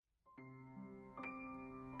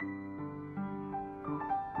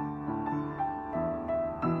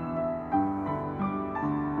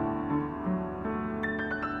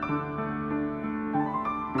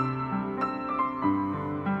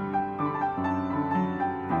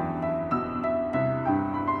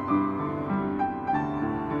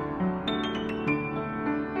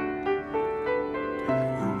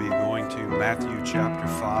Matthew chapter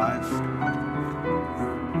 5.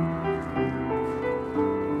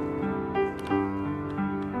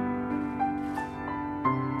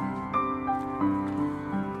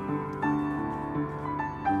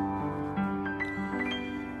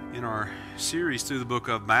 In our series through the book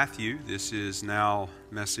of Matthew, this is now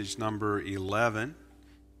message number 11,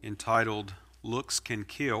 entitled Looks Can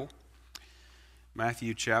Kill.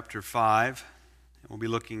 Matthew chapter 5, and we'll be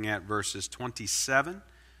looking at verses 27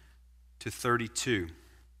 to 32.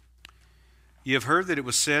 Ye have heard that it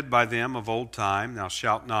was said by them of old time, Thou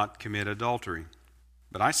shalt not commit adultery.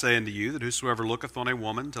 But I say unto you that whosoever looketh on a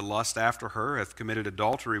woman to lust after her hath committed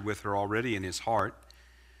adultery with her already in his heart.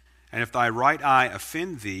 And if thy right eye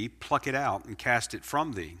offend thee, pluck it out and cast it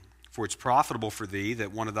from thee. For it's profitable for thee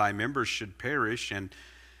that one of thy members should perish, and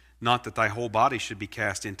not that thy whole body should be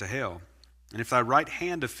cast into hell. And if thy right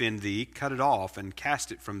hand offend thee, cut it off and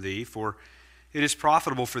cast it from thee. For it is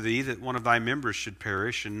profitable for thee that one of thy members should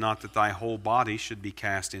perish, and not that thy whole body should be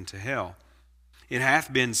cast into hell. It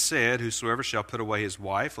hath been said, Whosoever shall put away his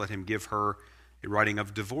wife, let him give her a writing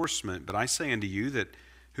of divorcement. But I say unto you that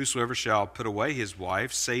whosoever shall put away his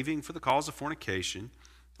wife, saving for the cause of fornication,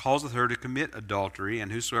 causeth her to commit adultery, and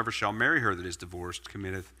whosoever shall marry her that is divorced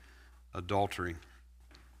committeth adultery.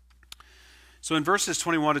 So in verses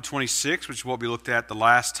 21 to 26, which is what we looked at the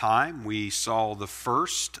last time, we saw the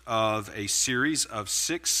first of a series of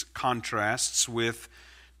 6 contrasts with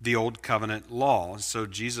the Old Covenant law. So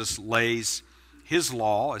Jesus lays his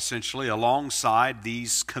law essentially alongside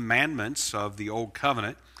these commandments of the Old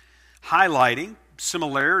Covenant, highlighting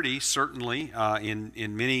similarity certainly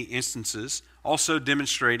in many instances, also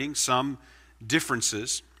demonstrating some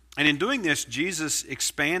differences. And in doing this, Jesus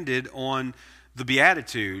expanded on the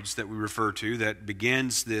Beatitudes that we refer to, that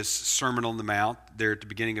begins this Sermon on the Mount there at the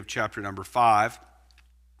beginning of chapter number 5.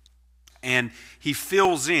 And he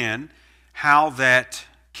fills in how that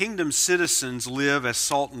kingdom citizens live as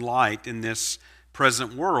salt and light in this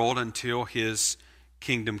present world until his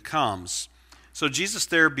kingdom comes. So Jesus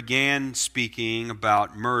there began speaking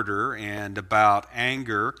about murder and about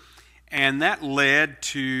anger, and that led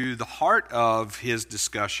to the heart of his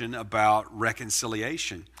discussion about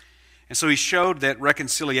reconciliation. And so he showed that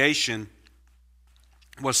reconciliation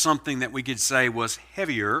was something that we could say was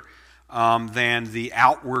heavier than the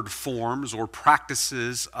outward forms or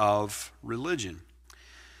practices of religion.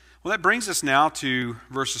 Well, that brings us now to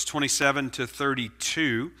verses 27 to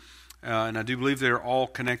 32. And I do believe they're all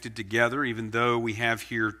connected together, even though we have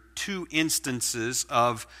here 2 instances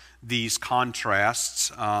of these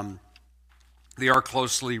contrasts. They are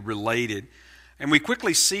closely related. And we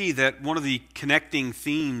quickly see that one of the connecting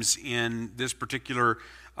themes in this particular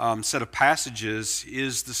set of passages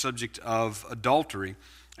is the subject of adultery.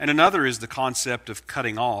 And another is the concept of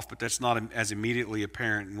cutting off, but that's not as immediately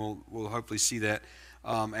apparent, and we'll hopefully see that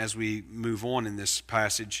as we move on in this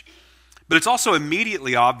passage. But it's also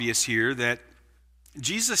immediately obvious here that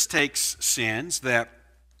Jesus takes sins that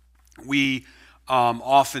we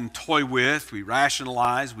often toy with, we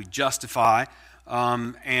rationalize, we justify,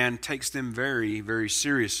 and takes them very, very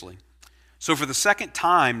seriously. So for the second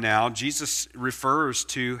time now, Jesus refers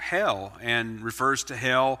to hell, and refers to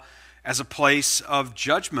hell as a place of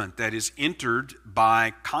judgment that is entered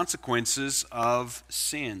by consequences of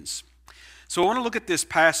sins. So I want to look at this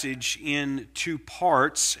passage in 2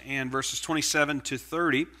 parts, and verses 27 to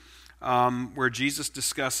 30, where Jesus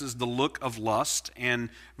discusses the look of lust, and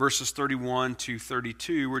verses 31 to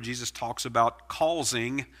 32, where Jesus talks about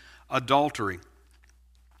causing adultery.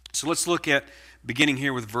 So let's look at, beginning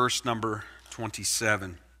here with verse number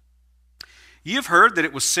 27. Ye have heard that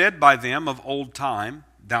it was said by them of old time,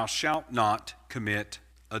 Thou shalt not commit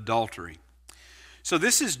adultery. So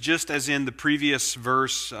this is just as in the previous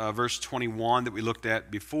verse, verse 21 that we looked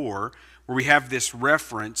at before, where we have this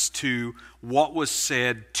reference to what was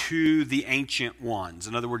said to the ancient ones.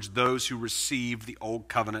 In other words, those who received the Old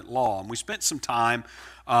Covenant law. And we spent some time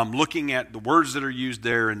looking at the words that are used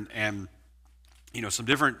there and some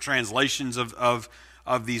different translations of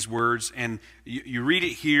these words. And you read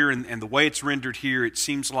it here, and the way it's rendered here, it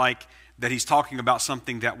seems like that he's talking about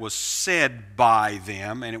something that was said by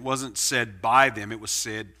them, and it wasn't said by them, it was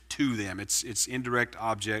said to them. It's indirect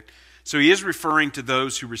object. So he is referring to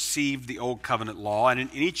those who received the Old Covenant law, and in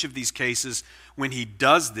each of these cases, when he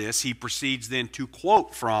does this, he proceeds then to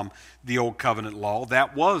quote from the Old Covenant law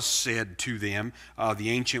that was said to them, the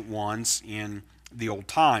ancient ones in the old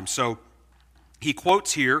time. So he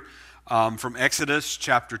quotes here from Exodus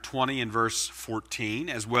chapter 20 and verse 14,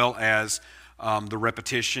 as well as the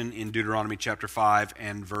repetition in Deuteronomy chapter 5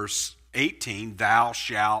 and verse 18, thou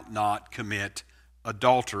shalt not commit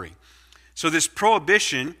adultery. So this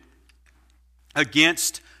prohibition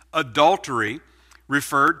against adultery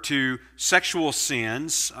referred to sexual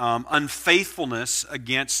sins, unfaithfulness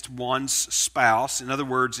against one's spouse. In other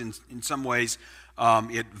words, in some ways,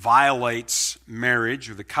 it violates marriage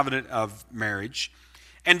or the covenant of marriage.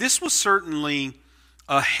 And this was certainly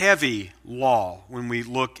a heavy law when we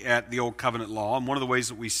look at the Old Covenant law. And one of the ways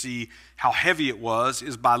that we see how heavy it was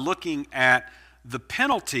is by looking at the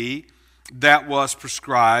penalty that was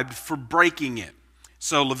prescribed for breaking it.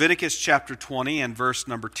 So Leviticus chapter 20 and verse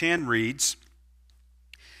number 10 reads,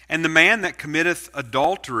 "And the man that committeth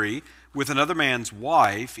adultery with another man's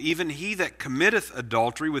wife, even he that committeth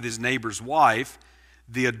adultery with his neighbor's wife,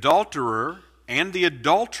 the adulterer and the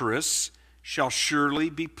adulteress shall surely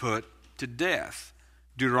be put to death."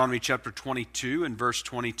 Deuteronomy chapter 22 and verse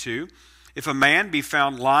 22, "If a man be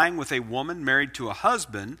found lying with a woman married to a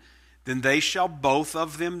husband, then they shall both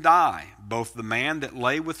of them die, both the man that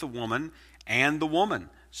lay with the woman and the woman.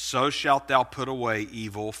 So shalt thou put away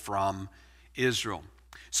evil from Israel."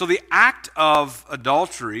 So the act of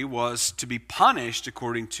adultery was to be punished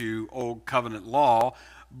according to Old Covenant law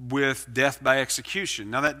with death by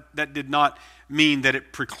execution. Now that did not mean that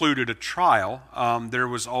it precluded a trial. There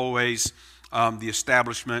was always the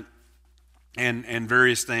establishment and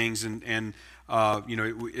various things, and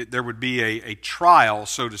there would be a trial,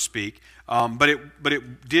 so to speak. But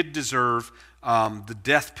it did deserve the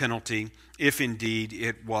death penalty if indeed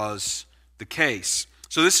it was the case.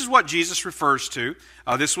 So this is what Jesus refers to.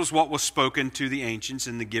 This was what was spoken to the ancients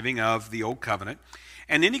in the giving of the Old Covenant.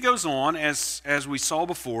 And then he goes on, as we saw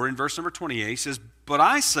before, in verse number 28, he says, "But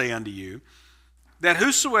I say unto you, that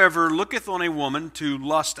whosoever looketh on a woman to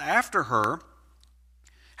lust after her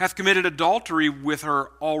hath committed adultery with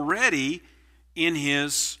her already in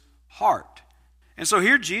his heart." And so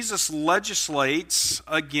here Jesus legislates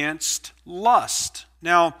against lust.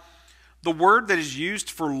 Now, the word that is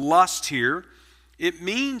used for lust here, it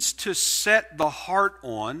means to set the heart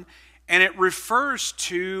on, and it refers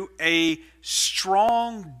to a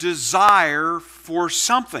strong desire for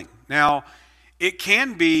something. Now, it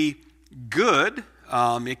can be good.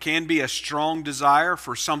 It can be a strong desire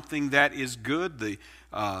for something that is good, the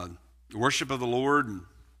worship of the Lord, and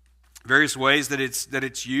various ways that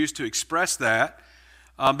it's used to express that.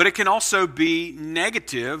 But it can also be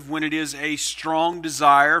negative when it is a strong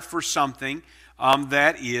desire for something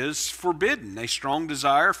that is forbidden, a strong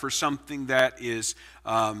desire for something that is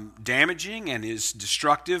damaging and is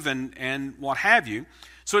destructive and what have you.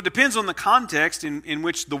 So it depends on the context in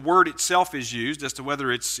which the word itself is used as to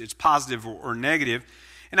whether it's positive or negative.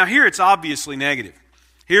 And now here it's obviously negative.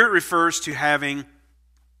 Here it refers to having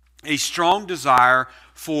a strong desire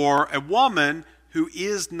for a woman who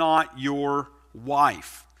is not your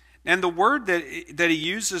wife. And the word that he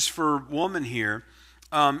uses for woman here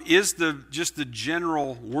is just the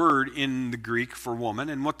general word in the Greek for woman.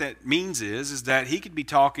 And what that means is that he could be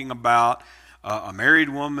talking about a married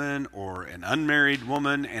woman or an unmarried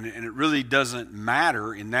woman, and it really doesn't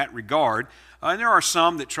matter in that regard. And there are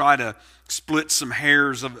some that try to split some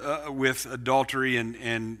hairs with adultery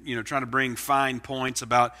and try to bring fine points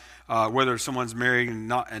about whether someone's married and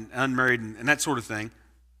not and unmarried and that sort of thing.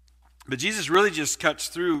 But Jesus really just cuts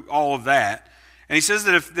through all of that, and he says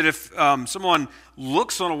that if someone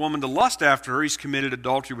looks on a woman to lust after her, he's committed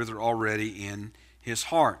adultery with her already in his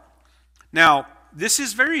heart. Now, this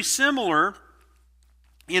is very similar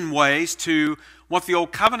in ways to what the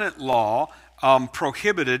Old Covenant law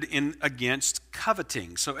prohibited against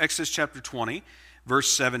coveting. So Exodus chapter 20, verse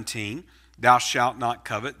 17, "Thou shalt not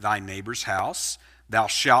covet thy neighbor's house. Thou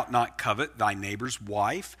shalt not covet thy neighbor's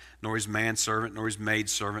wife, nor his manservant, nor his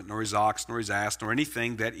maidservant, nor his ox, nor his ass, nor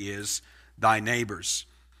anything that is thy neighbor's."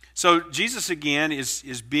 So Jesus again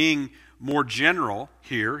is being more general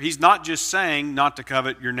here. He's not just saying not to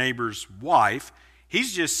covet your neighbor's wife.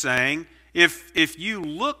 He's just saying if you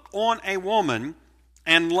look on a woman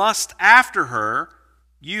and lust after her,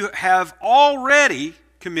 you have already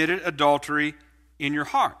committed adultery in your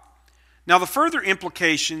heart. Now, the further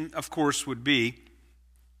implication, of course, would be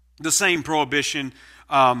the same prohibition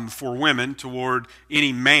for women toward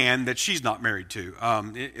any man that she's not married to.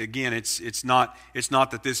 Again, it's not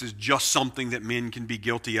that this is just something that men can be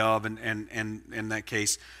guilty of, and in that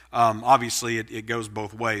case, obviously it goes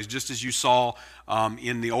both ways. Just as you saw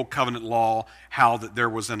in the Old Covenant law, how that there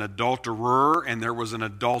was an adulterer and there was an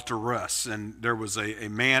adulteress, and there was a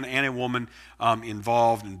man and a woman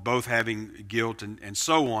involved, and both having guilt and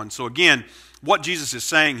so on. So again, what Jesus is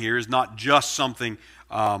saying here is not just something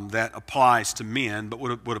that applies to men, but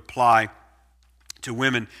would apply to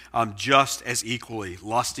women just as equally,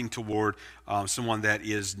 lusting toward someone that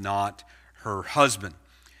is not her husband.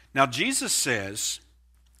 Now, Jesus says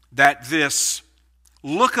that this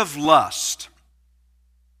look of lust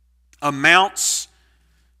amounts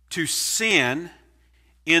to sin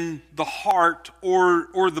in the heart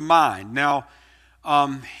or the mind. Now,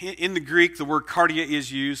 in the Greek, the word cardia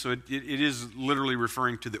is used, so it is literally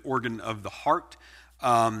referring to the organ of the heart.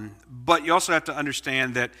 But you also have to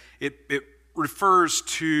understand that it refers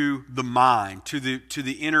to the mind, to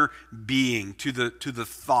the inner being, to the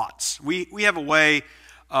thoughts. We have a way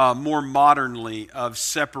more modernly of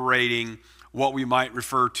separating what we might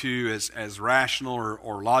refer to as rational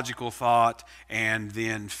or logical thought, and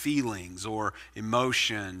then feelings or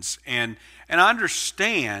emotions. And I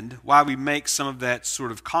understand why we make some of that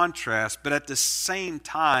sort of contrast, but at the same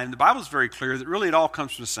time, the Bible is very clear that really it all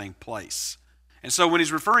comes from the same place. And so when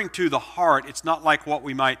he's referring to the heart, it's not like what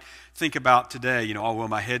we might think about today. Oh, well,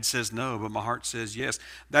 my head says no, but my heart says yes.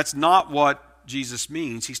 That's not what Jesus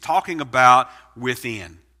means. He's talking about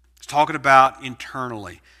within. He's talking about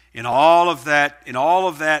internally. In all of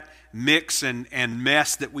that mix and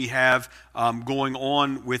mess that we have going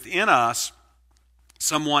on within us,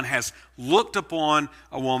 someone has looked upon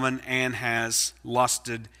a woman and has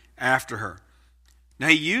lusted after her. Now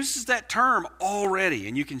he uses that term already,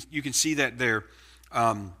 and you can see that there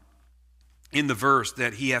in the verse,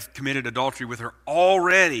 that he hath committed adultery with her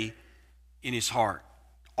already in his heart.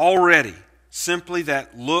 Already, simply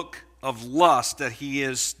that look of lust that he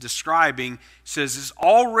is describing says is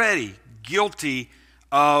already guilty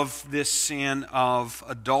of this sin of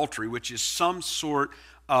adultery, which is some sort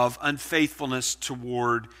of unfaithfulness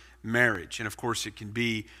toward marriage. And of course it can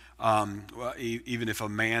be even if a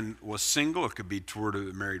man was single, it could be toward a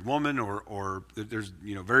married woman, or there's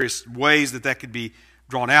various ways that could be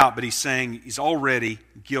drawn out, but he's saying he's already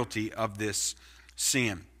guilty of this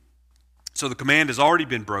sin. So the command has already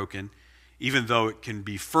been broken, even though it can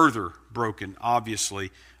be further broken,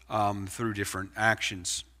 obviously, through different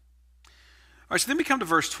actions. All right, so then we come to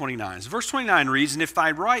verse 29. So verse 29 reads, "And if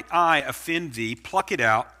thy right eye offend thee, pluck it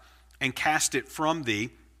out, and cast it from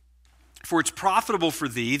thee. For it's profitable for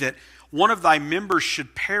thee that one of thy members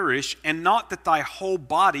should perish, and not that thy whole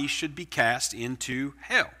body should be cast into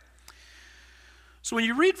hell." So when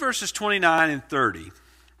you read verses 29 and 30,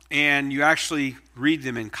 and you actually read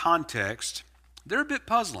them in context, they're a bit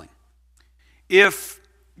puzzling. If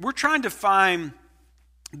we're trying to find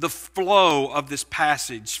the flow of this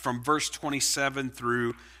passage from verse 27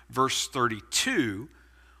 through verse 32,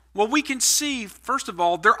 well, we can see, first of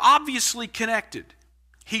all, they're obviously connected.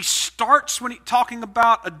 He starts talking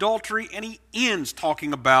about adultery, and he ends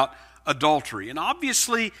talking about adultery. And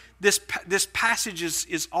obviously, this passage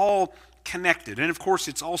is all connected. And of course,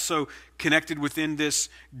 it's also connected within this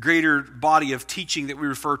greater body of teaching that we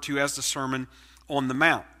refer to as the Sermon on the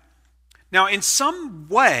Mount. Now, in some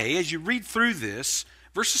way, as you read through this,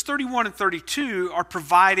 verses 31 and 32 are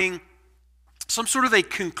providing some sort of a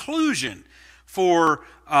conclusion for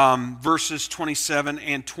verses 27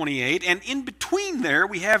 and 28. And in between there,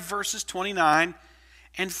 we have verses 29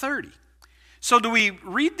 and 30. So do we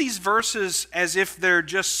read these verses as if they're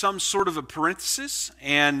just some sort of a parenthesis,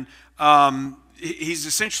 and he's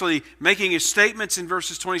essentially making his statements in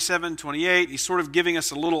verses 27 and 28. He's sort of giving us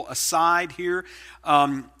a little aside here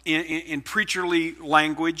in preacherly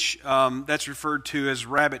language that's referred to as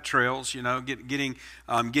rabbit trails,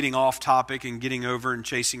 getting off topic and getting over and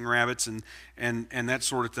chasing rabbits and that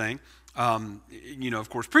sort of thing. Of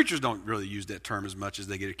course, preachers don't really use that term as much as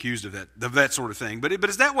they get accused of that sort of thing. But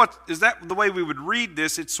is that the way we would read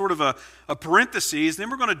this? It's sort of a parenthesis. Then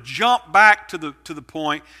we're going to jump back to the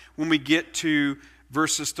point when we get to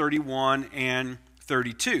verses 31 and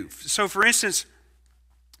 32. So, for instance,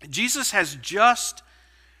 Jesus has just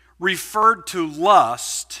referred to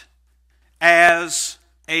lust as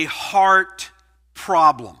a heart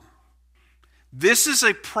problem. This is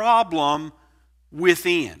a problem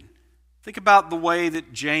within. Think about the way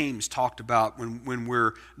that James talked about when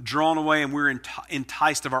we're drawn away and we're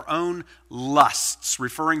enticed of our own lusts,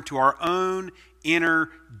 referring to our own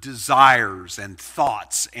inner desires and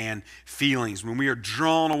thoughts and feelings, when we are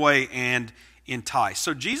drawn away and enticed.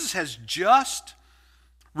 So Jesus has just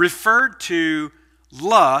referred to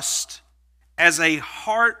lust as a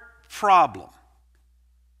heart problem.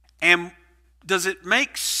 And does it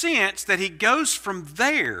make sense that he goes from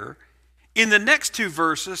there in the next two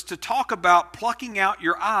verses to talk about plucking out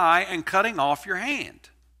your eye and cutting off your hand?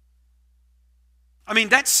 I mean,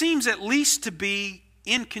 that seems at least to be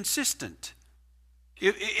inconsistent,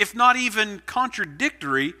 if not even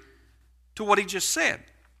contradictory to what he just said.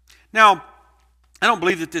 Now, I don't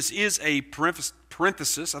believe that this is a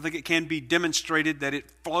parenthesis. I think it can be demonstrated that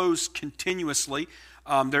it flows continuously.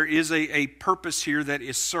 There is a purpose here that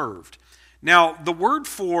is served. Now, the word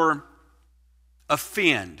for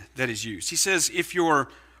offend that is used, he says, if your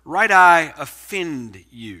right eye offend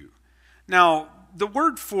you. Now, the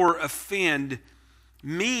word for offend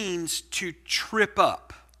means to trip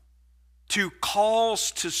up, to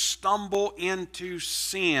cause to stumble into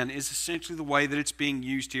sin is essentially the way that it's being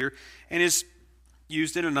used here and is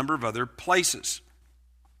used in a number of other places.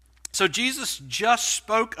 So Jesus just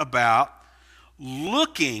spoke about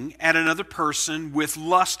looking at another person with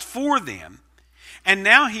lust for them. And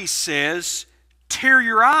now he says, tear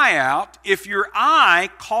your eye out if your eye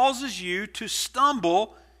causes you to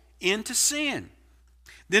stumble into sin.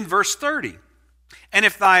 Then verse 30, and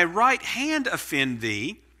if thy right hand offend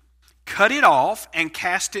thee, cut it off and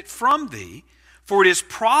cast it from thee, for it is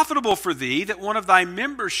profitable for thee that one of thy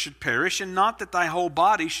members should perish, and not that thy whole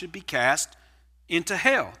body should be cast into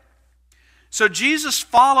hell. So Jesus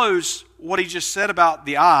follows what he just said about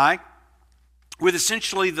the eye with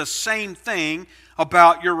essentially the same thing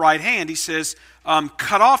about your right hand. He says,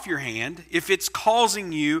 cut off your hand if it's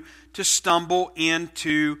causing you to stumble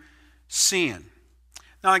into sin.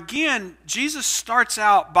 Now again, Jesus starts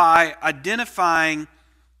out by identifying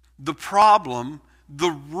the problem.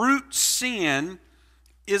 The root sin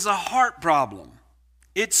is a heart problem.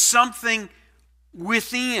 It's something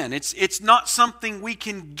within. It's not something we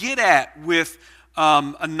can get at with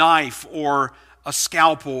a knife or a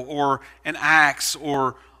scalpel or an axe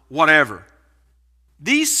or whatever.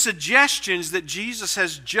 These suggestions that Jesus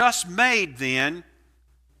has just made then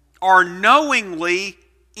are knowingly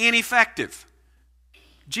ineffective.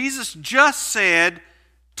 Jesus just said,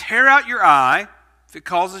 tear out your eye if it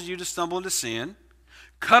causes you to stumble into sin.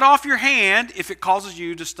 Cut off your hand if it causes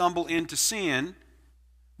you to stumble into sin.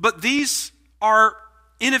 But these are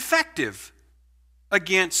ineffective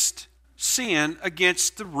against sin,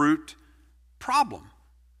 against the root problem.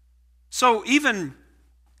 So even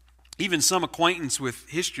some acquaintance with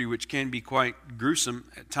history, which can be quite gruesome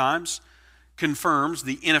at times, confirms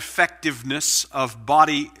the ineffectiveness of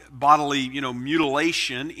bodily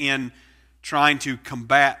mutilation in trying to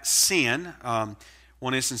combat sin.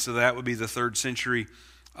 One instance of that would be the 3rd century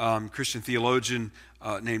Christian theologian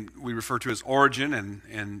named, we refer to as Origen,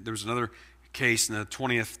 and there was another case in the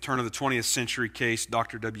turn of the 20th century case,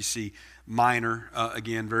 Dr. W.C. Minor.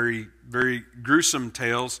 Again, very, very gruesome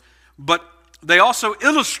tales, but they also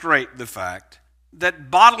illustrate the fact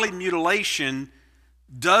that bodily mutilation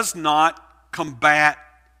does not combat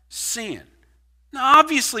sin. Now,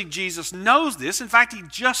 obviously, Jesus knows this. In fact, he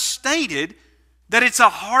just stated that it's a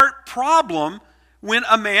heart problem when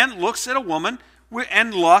a man looks at a woman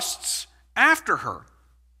and lusts after her.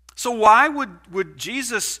 So why would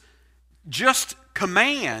Jesus just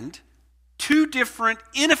command two different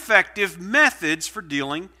ineffective methods for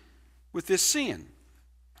dealing with this sin?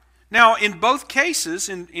 Now, in both cases,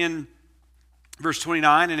 in verse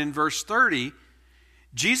 29 and in verse 30,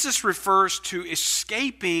 Jesus refers to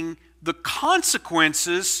escaping the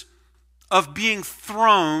consequences of being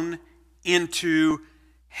thrown into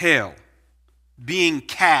hell, being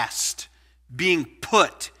cast, being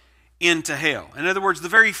put into hell. In other words, the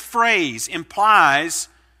very phrase implies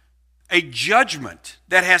a judgment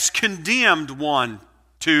that has condemned one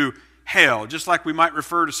to hell, just like we might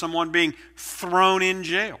refer to someone being thrown in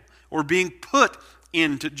jail or being put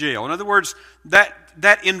into jail. In other words,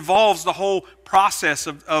 that involves the whole process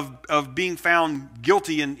of being found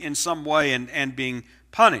guilty in some way and being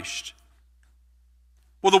punished.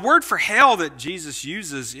 Well, the word for hell that Jesus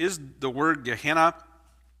uses is the word Gehenna.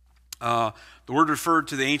 The word referred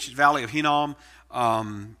to the ancient valley of Hinnom.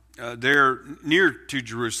 There near to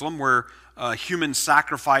Jerusalem, where human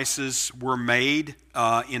sacrifices were made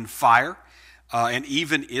in fire. And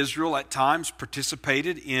even Israel at times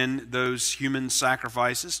participated in those human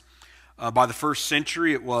sacrifices. By the 1st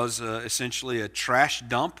century, it was essentially a trash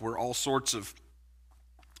dump where all sorts of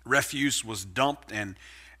refuse was dumped and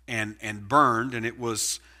burned, and it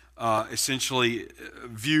was essentially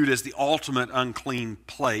viewed as the ultimate unclean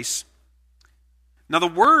place. Now, the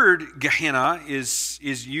word Gehenna is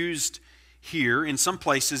used here. In some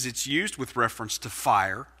places, it's used with reference to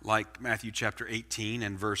fire, like Matthew chapter 18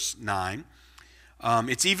 and verse 9.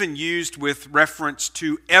 It's even used with reference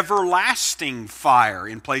to everlasting fire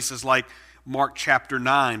in places like Mark chapter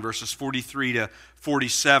 9, verses 43 to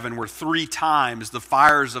 47, where 3 times the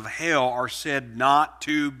fires of hell are said not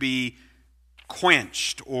to be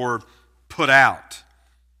quenched or put out.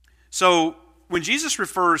 So when Jesus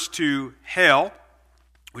refers to hell,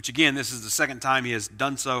 which again, this is the second time he has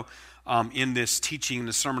done so in this teaching, in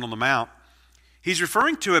the Sermon on the Mount, he's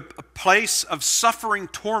referring to a place of suffering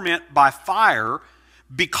torment by fire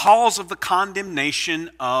because of the condemnation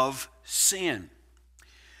of sin.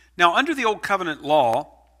 Now, under the Old Covenant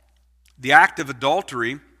law, the act of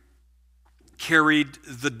adultery carried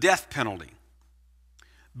the death penalty.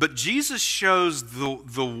 But Jesus shows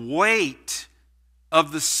the weight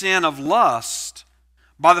of the sin of lust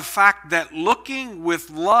by the fact that looking with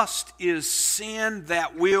lust is sin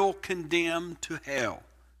that will condemn to hell.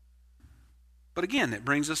 But again, it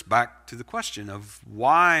brings us back to the question of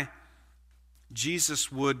why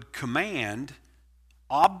Jesus would command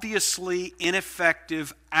obviously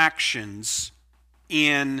ineffective actions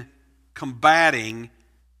in combating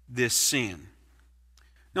this sin.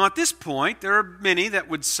 Now, at this point, there are many that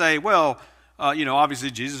would say, well,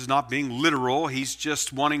 obviously Jesus is not being literal. He's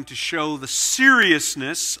just wanting to show the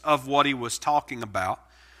seriousness of what he was talking about.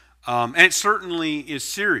 And it certainly is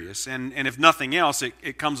serious. And if nothing else,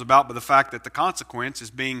 it comes about by the fact that the consequence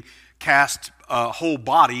is being cast whole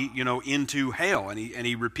body, into hell. And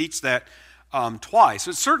he repeats that twice.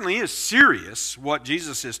 So it certainly is serious what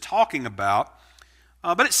Jesus is talking about.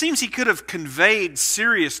 But it seems he could have conveyed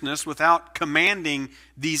seriousness without commanding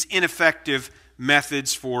these ineffective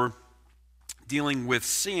methods for dealing with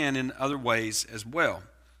sin in other ways as well.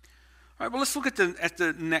 All right, well, let's look at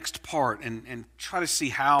the next part and try to see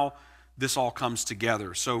how this all comes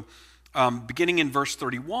together. So beginning in verse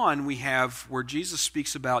 31, we have where Jesus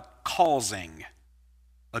speaks about causing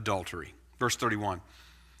adultery. Verse 31,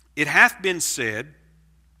 "It hath been said,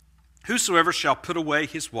 whosoever shall put away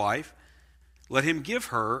his wife, let him give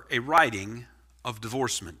her a writing of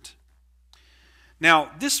divorcement."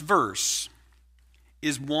 Now, this verse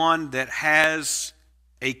is one that has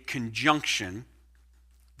a conjunction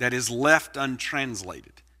that is left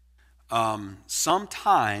untranslated.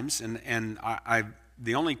 Sometimes, and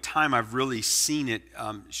the only time I've really seen it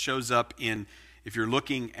shows up in, if you're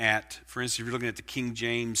looking at, for instance, if you're looking at the King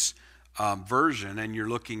James version and you're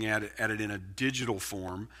looking at it in a digital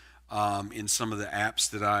form, in some of the apps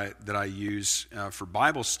that I use for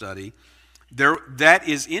Bible study, that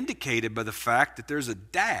is indicated by the fact that there's a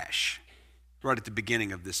dash right at the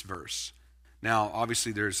beginning of this verse. Now,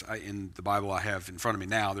 obviously, in the Bible I have in front of me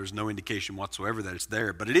now, there's no indication whatsoever that it's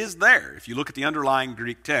there, but it is there. If you look at the underlying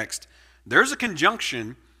Greek text, there's a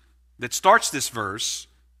conjunction that starts this verse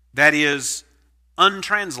that is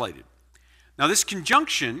untranslated. Now, this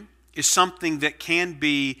conjunction is something that can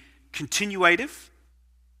be continuative,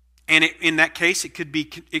 and in that case, it could be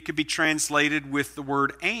translated with the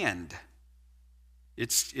word "and."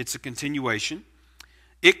 It's a continuation.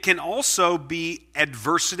 It can also be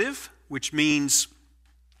adversative, which means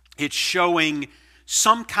it's showing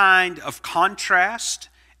some kind of contrast,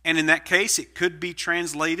 and in that case, it could be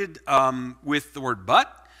translated with the word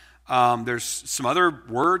 "but." There's some other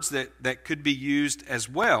words that could be used as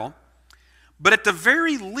well. But at the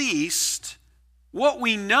very least, what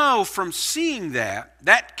we know from seeing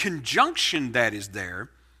that conjunction that is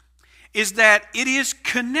there, is that it is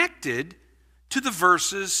connected to the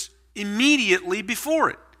verses immediately before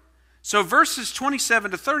it. So verses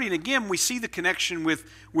 27 to 30, and again, we see the connection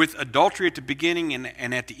with adultery at the beginning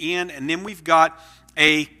and at the end, and then we've got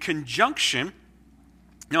a conjunction.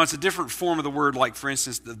 Now, it's a different form of the word, like, for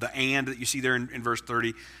instance, the "and" that you see there in verse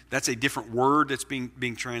 30. That's a different word that's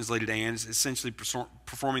being translated "and." It's essentially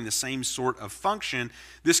performing the same sort of function.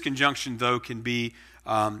 This conjunction, though, can be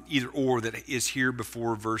either or that is here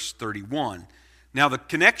before verse 31. Now, the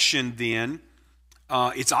connection then,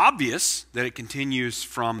 it's obvious that it continues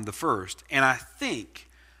from the first. And I think,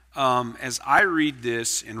 as I read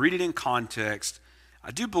this and read it in context, I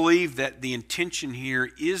do believe that the intention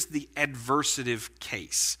here is the adversative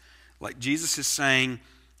case. Like Jesus is saying,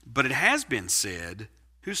 but it has been said,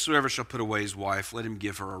 whosoever shall put away his wife, let him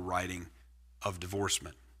give her a writing of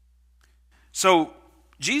divorcement. So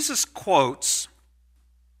Jesus quotes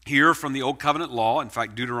here from the Old Covenant law, in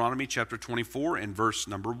fact, Deuteronomy chapter 24 and verse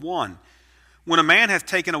number 1. "When a man hath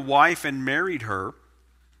taken a wife and married her,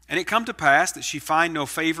 and it come to pass that she find no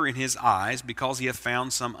favor in his eyes, because he hath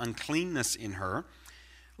found some uncleanness in her,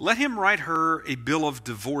 let him write her a bill of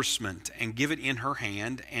divorcement, and give it in her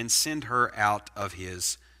hand, and send her out of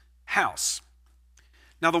his house."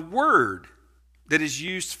 Now, the word that is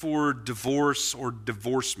used for divorce or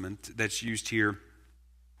divorcement that's used here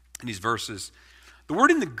in these verses, the word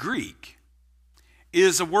in the Greek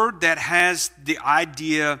is a word that has the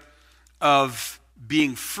idea of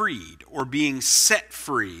being freed or being set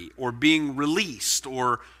free or being released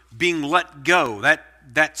or being let go,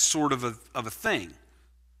 that sort of a thing.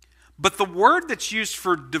 But the word that's used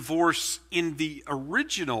for divorce in the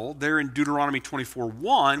original, there in Deuteronomy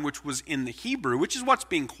 24:1, which was in the Hebrew, which is what's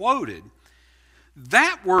being quoted,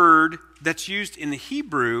 that word that's used in the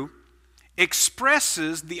Hebrew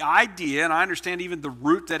expresses the idea, and I understand even the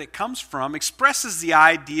root that it comes from, expresses the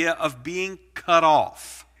idea of being cut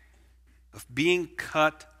off. Of being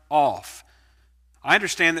cut off. I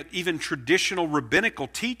understand that even traditional rabbinical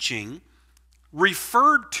teaching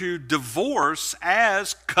referred to divorce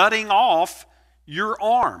as cutting off your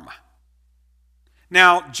arm.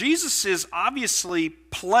 Now, Jesus is obviously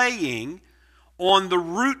playing on the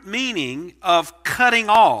root meaning of cutting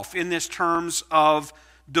off in this terms of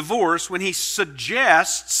divorce when he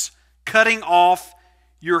suggests cutting off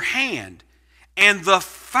your hand. And the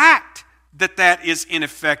fact that that is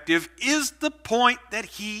ineffective is the point that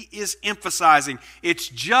he is emphasizing. It's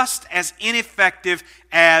just as ineffective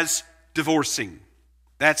as divorcing.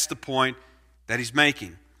 That's the point that he's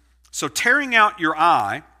making. So tearing out your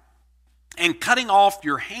eye and cutting off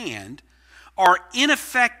your hand are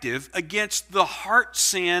ineffective against the heart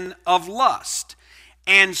sin of lust.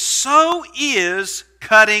 And so is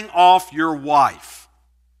cutting off your wife.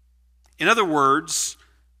 In other words,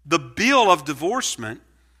 the bill of divorcement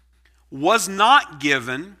was not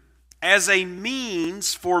given as a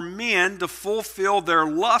means for men to fulfill their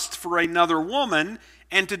lust for another woman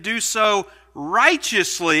and to do so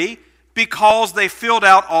righteously because they filled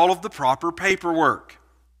out all of the proper paperwork.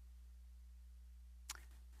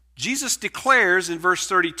 Jesus declares in verse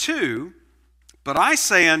 32, "But I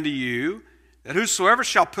say unto you that whosoever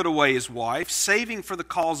shall put away his wife, saving for the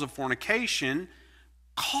cause of fornication,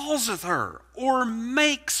 causeth her or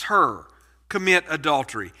makes her commit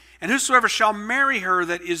adultery. And whosoever shall marry her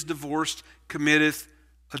that is divorced committeth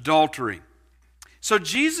adultery." So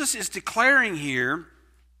Jesus is declaring here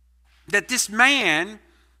that this man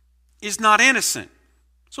is not innocent.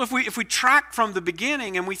 So if we track from the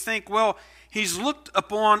beginning and we think, well, he's looked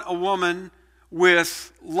upon a woman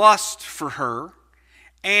with lust for her,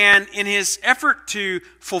 and in his effort to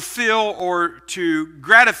fulfill or to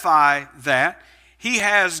gratify that, he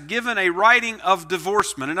has given a writing of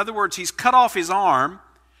divorcement. In other words, he's cut off his arm,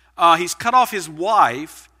 he's cut off his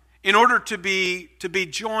wife in order to be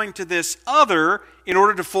joined to this other in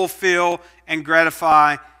order to fulfill and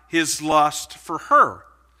gratify his lust for her.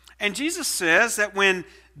 And Jesus says that when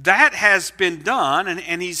that has been done,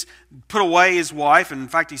 and he's put away his wife, and in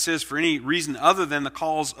fact he says for any reason other than the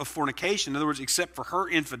cause of fornication, in other words, except for her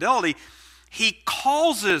infidelity, he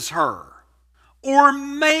causes her or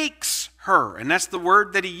makes her, and that's the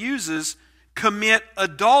word that he uses, commit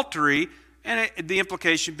adultery, and the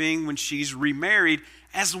implication being when she's remarried,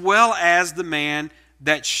 as well as the man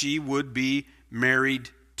that she would be married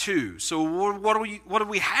to. So what do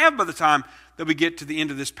we have by the time that we get to the end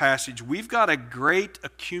of this passage? We've got a great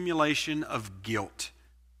accumulation of guilt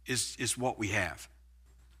is what we have.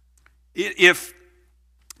 If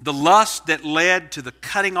the lust that led to the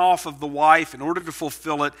cutting off of the wife in order to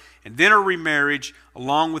fulfill it, and then her remarriage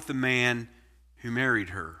along with the man who married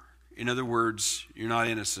her. In other words, you're not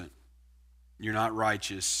innocent. You're not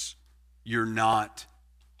righteous. You're not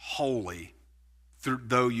holy,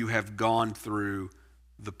 though you have gone through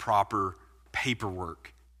the proper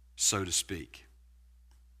paperwork, so to speak.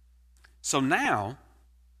 So now,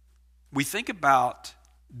 we think about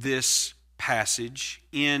this passage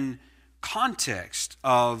in context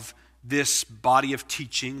of this body of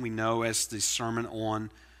teaching we know as the Sermon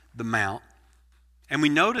on the Mount. And we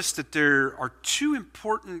notice that there are two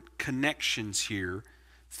important connections here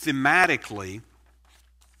thematically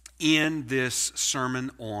in this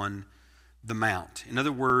Sermon on the Mount. In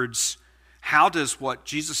other words, how does what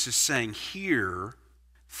Jesus is saying here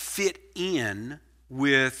fit in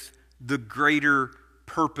with the greater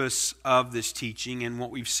purpose of this teaching and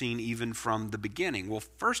what we've seen even from the beginning? Well,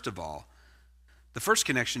 first of all, the first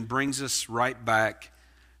connection brings us right back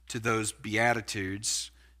to those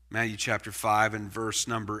Beatitudes, Matthew chapter 5 and verse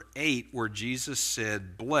number 8, where Jesus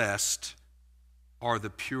said, "Blessed are the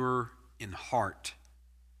pure in heart,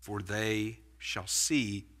 for they shall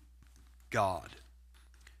see God."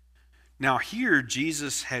 Now here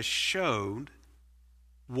Jesus has showed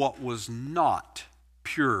what was not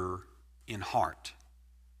pure in heart.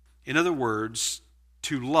 In other words,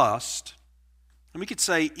 to lust, and we could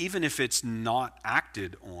say even if it's not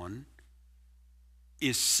acted on,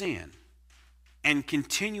 is sin. And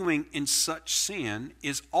continuing in such sin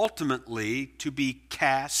is ultimately to be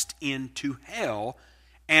cast into hell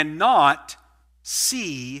and not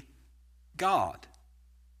see God.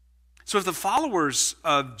 So if the followers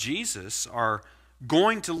of Jesus are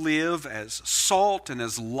going to live as salt and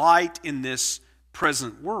as light in this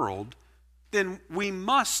present world, then we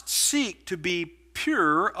must seek to be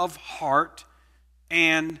pure of heart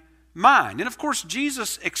and mind. And of course,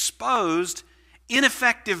 Jesus exposed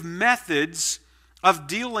ineffective methods of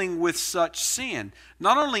dealing with such sin.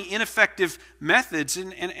 Not only ineffective methods,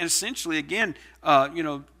 and essentially, again,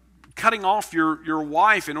 cutting off your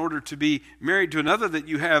wife in order to be married to another that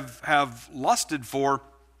you have lusted for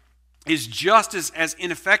is just as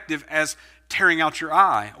ineffective as tearing out your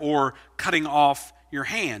eye or cutting off your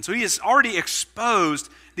hand. So he has already exposed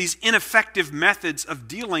these ineffective methods of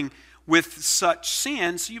dealing with such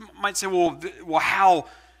sin. So you might say, well,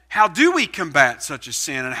 how do we combat such a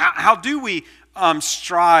sin? And how do we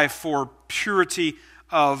strive for purity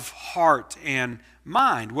of heart and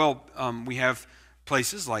mind? Well, we have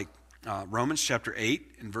places like Romans chapter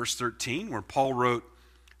 8 and verse 13 where Paul wrote,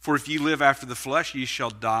 "For if ye live after the flesh, ye shall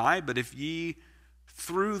die. But if ye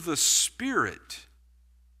through the Spirit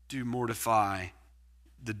do mortify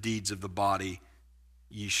the deeds of the body,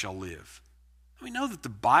 ye shall live." We know that the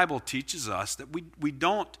Bible teaches us that we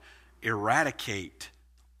don't eradicate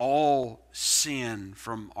all sin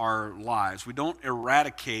from our lives. We don't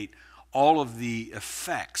eradicate all of the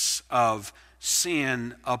effects of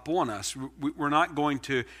sin upon us. We're not going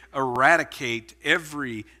to eradicate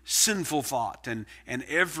every sinful thought and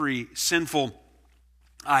every sinful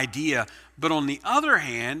idea. But on the other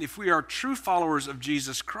hand, if we are true followers of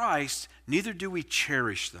Jesus Christ, neither do we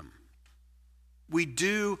cherish them. We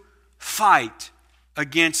do fight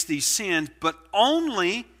against these sins, but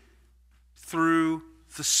only through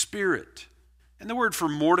the Spirit. And the word for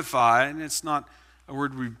mortify, and it's not a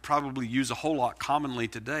word we probably use a whole lot commonly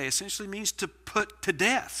today, essentially means to put to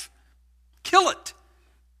death. Kill it.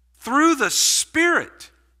 Through the Spirit,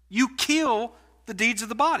 you kill the deeds of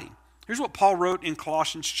the body. Here's what Paul wrote in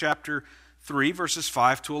Colossians chapter 3, verses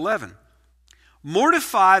 5 to 11.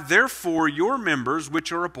 "Mortify therefore your members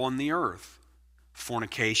which are upon the earth: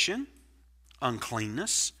 fornication,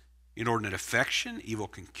 uncleanness, inordinate affection, evil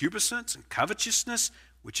concupiscence, and covetousness,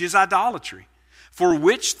 which is idolatry. For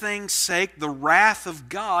which things' sake the wrath of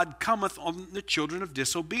God cometh on the children of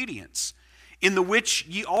disobedience, in the which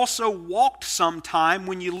ye also walked sometime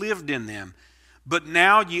when ye lived in them. But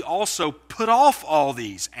now ye also put off all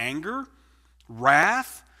these: anger,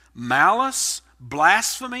 wrath, malice,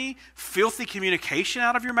 blasphemy, filthy communication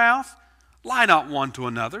out of your mouth. Lie not one to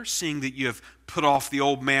another, seeing that you have put off the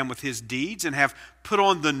old man with his deeds, and have put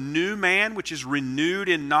on the new man, which is renewed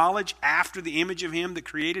in knowledge after the image of him that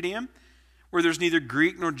created him, where there's neither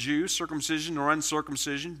Greek nor Jew, circumcision nor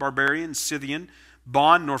uncircumcision, barbarian, Scythian,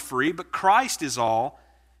 bond nor free, but Christ is all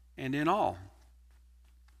and in all."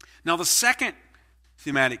 Now, the second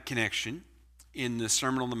thematic connection in the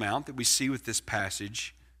Sermon on the Mount that we see with this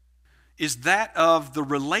passage is that of the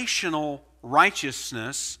relational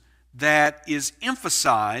righteousness that is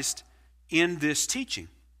emphasized in this teaching.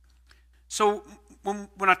 So when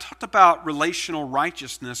I talked about relational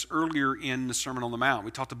righteousness earlier in the Sermon on the Mount,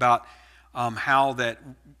 we talked about how that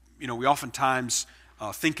we oftentimes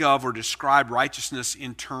think of or describe righteousness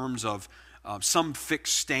in terms of some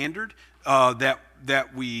fixed standard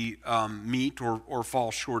that we meet or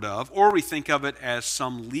fall short of, or we think of it as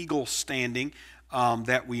some legal standing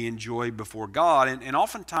that we enjoy before God. And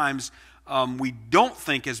oftentimes we don't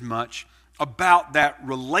think as much about that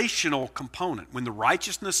relational component. When the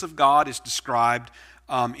righteousness of God is described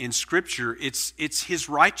in Scripture, it's His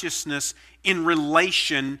righteousness in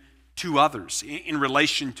relation to others, in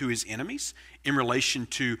relation to His enemies, in relation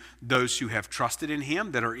to those who have trusted in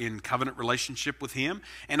Him, that are in covenant relationship with Him.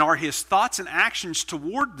 And are His thoughts and actions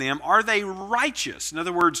toward them, are they righteous? In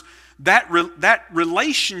other words, that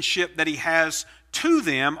relationship that He has to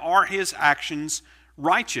them, are His actions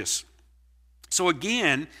righteous? So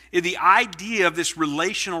again, the idea of this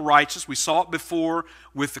relational righteousness, we saw it before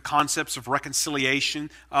with the concepts of reconciliation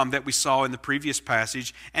that we saw in the previous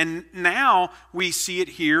passage. And now we see it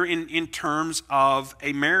here in terms of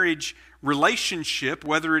a marriage relationship,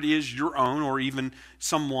 whether it is your own or even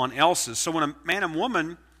someone else's. So when a man and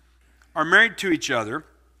woman are married to each other,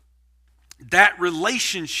 that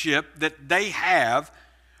relationship that they have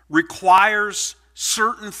requires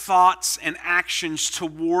certain thoughts and actions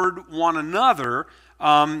toward one another,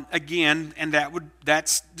 again, and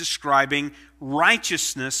that's describing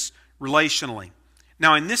righteousness relationally.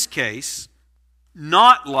 Now, in this case,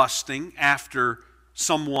 not lusting after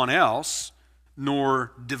someone else,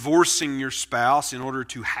 nor divorcing your spouse in order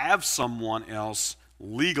to have someone else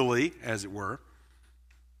legally, as it were.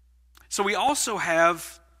 So we also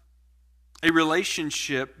have a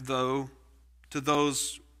relationship, though, to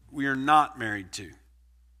those we are not married to.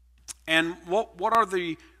 And what are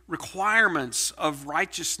the requirements of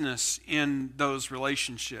righteousness in those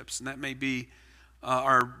relationships? And that may be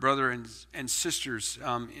our brother and sisters,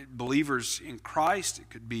 believers in Christ. It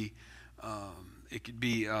could be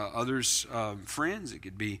others, friends. It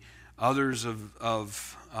could be others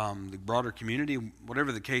of the broader community,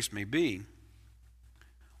 whatever the case may be.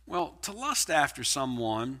 Well, to lust after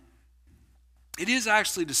someone, it is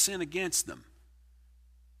actually to sin against them.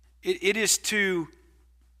 It is to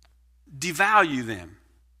devalue them.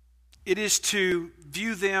 It is to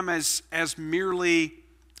view them as merely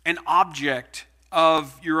an object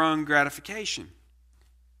of your own gratification.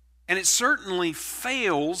 And it certainly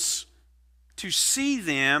fails to see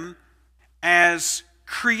them as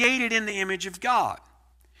created in the image of God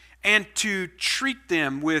and to treat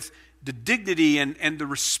them with the dignity and the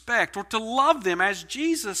respect, or to love them as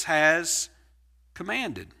Jesus has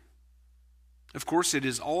commanded. Of course, it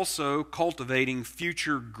is also cultivating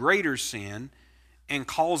future greater sin and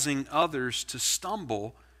causing others to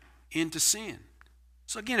stumble into sin.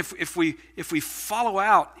 So again, if we follow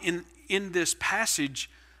out in this passage,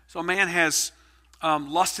 so a man has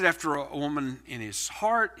lusted after a woman in his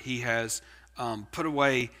heart, he has put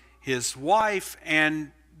away his wife,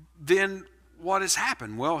 and then what has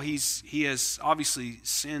happened? Well, he has obviously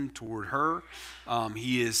sinned toward her.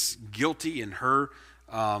 He is guilty in her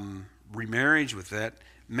remarriage with that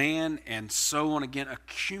man, and so on again.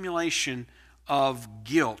 Accumulation of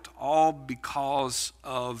guilt, all because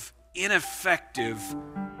of ineffective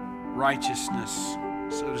righteousness,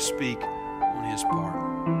 so to speak, on his part.